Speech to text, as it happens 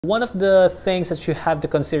One of the things that you have to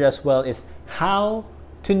consider as well is how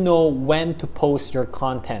to know when to post your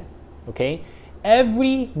content, okay?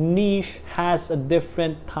 Every niche has a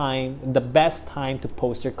different time, the best time to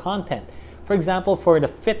post your content. For example, for the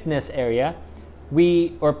fitness area,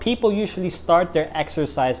 people usually start their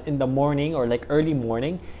exercise in the morning or like early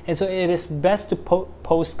morning, and so it is best to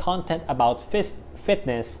post content about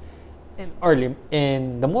fitness early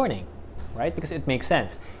in the morning, right? Because it makes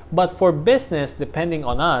sense. But for business, depending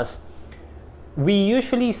on us, we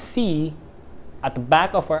usually see at the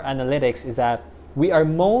back of our analytics is that we are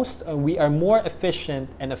more efficient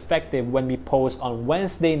and effective when we post on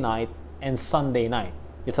Wednesday night and Sunday night.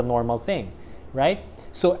 It's a normal thing, right?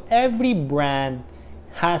 So every brand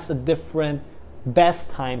has a different best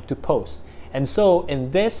time to post. And so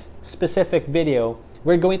in this specific video,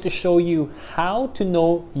 we're going to show you how to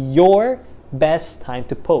know your best time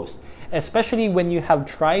to post, especially when you have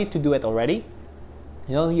tried to do it already.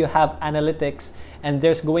 You know, you have analytics, and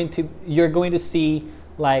you're going to see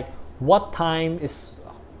like what time is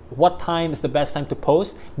the best time to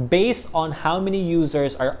post based on how many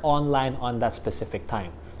users are online on that specific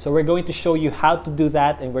time. So we're going to show you how to do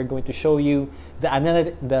that, and we're going to show you the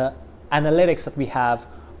analytics that we have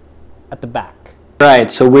at the back.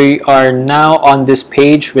 Right, so we are now on this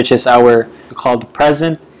page, which is our called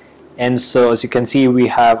present. And so as you can see, we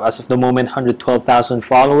have, as of the moment, 112,000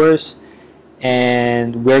 followers.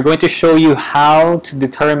 And we're going to show you how to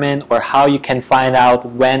determine or how you can find out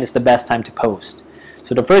when is the best time to post.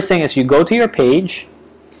 So the first thing is you go to your page,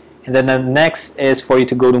 and then the next is for you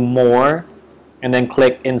to go to more and then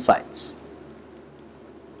click Insights.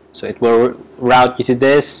 So it will route you to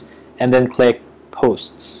this, and then click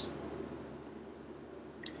Posts.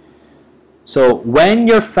 So when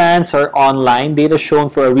your fans are online, data shown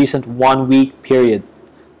for a recent 1 week period.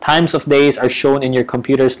 Times of days are shown in your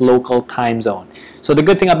computer's local time zone. So the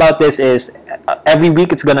good thing about this is every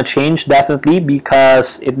week it's gonna change, definitely,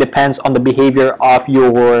 because it depends on the behavior of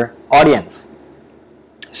your audience.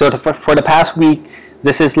 So for the past week,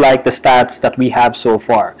 this is like the stats that we have so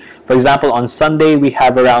far. For example, on Sunday, we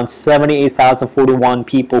have around 78,041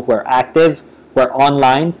 people who are active, who are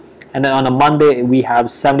online. And then on a Monday, we have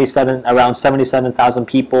around 77,000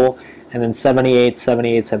 people, and then 78,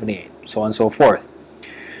 78, 78, so on and so forth.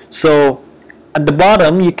 So at the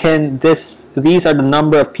bottom, these are the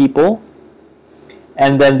number of people,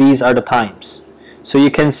 and then these are the times. So you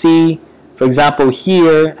can see, for example,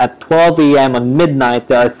 here at 12 a.m. on midnight,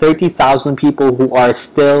 there are 30,000 people who are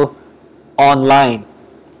still online,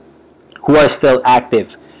 who are still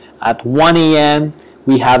active. At 1 a.m.,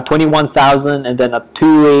 we have 21,000, and then at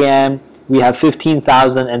 2 a.m. we have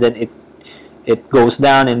 15,000, and then it goes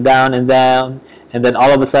down and down and down, and then all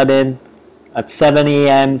of a sudden at 7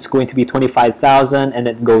 a.m. it's going to be 25,000, and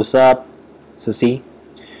it goes up. So see,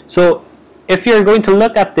 so if you're going to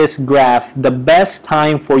look at this graph, the best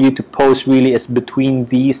time for you to post really is between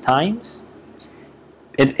these times.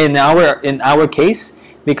 In our case,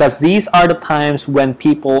 because these are the times when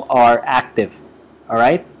people are active. All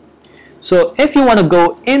right. So if you want to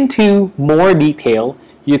go into more detail,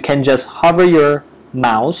 you can just hover your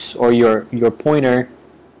mouse or your pointer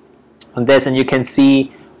on this, and you can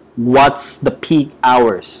see what's the peak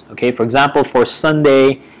hours. Okay, for example, for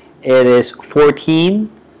Sunday, it is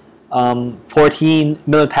 14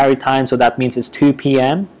 military time, so that means it's 2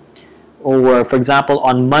 p.m. Or for example,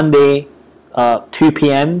 on Monday, 2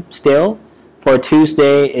 p.m. still. For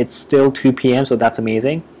Tuesday, it's still 2 p.m., so that's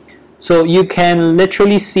amazing. So you can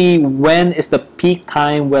literally see when is the peak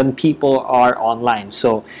time when people are online.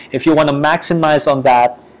 So if you want to maximize on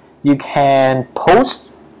that, you can post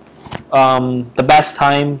the best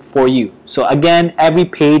time for you. So again, every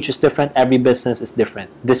page is different, every business is different.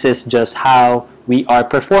 This is just how we are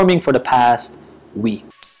performing for the past week.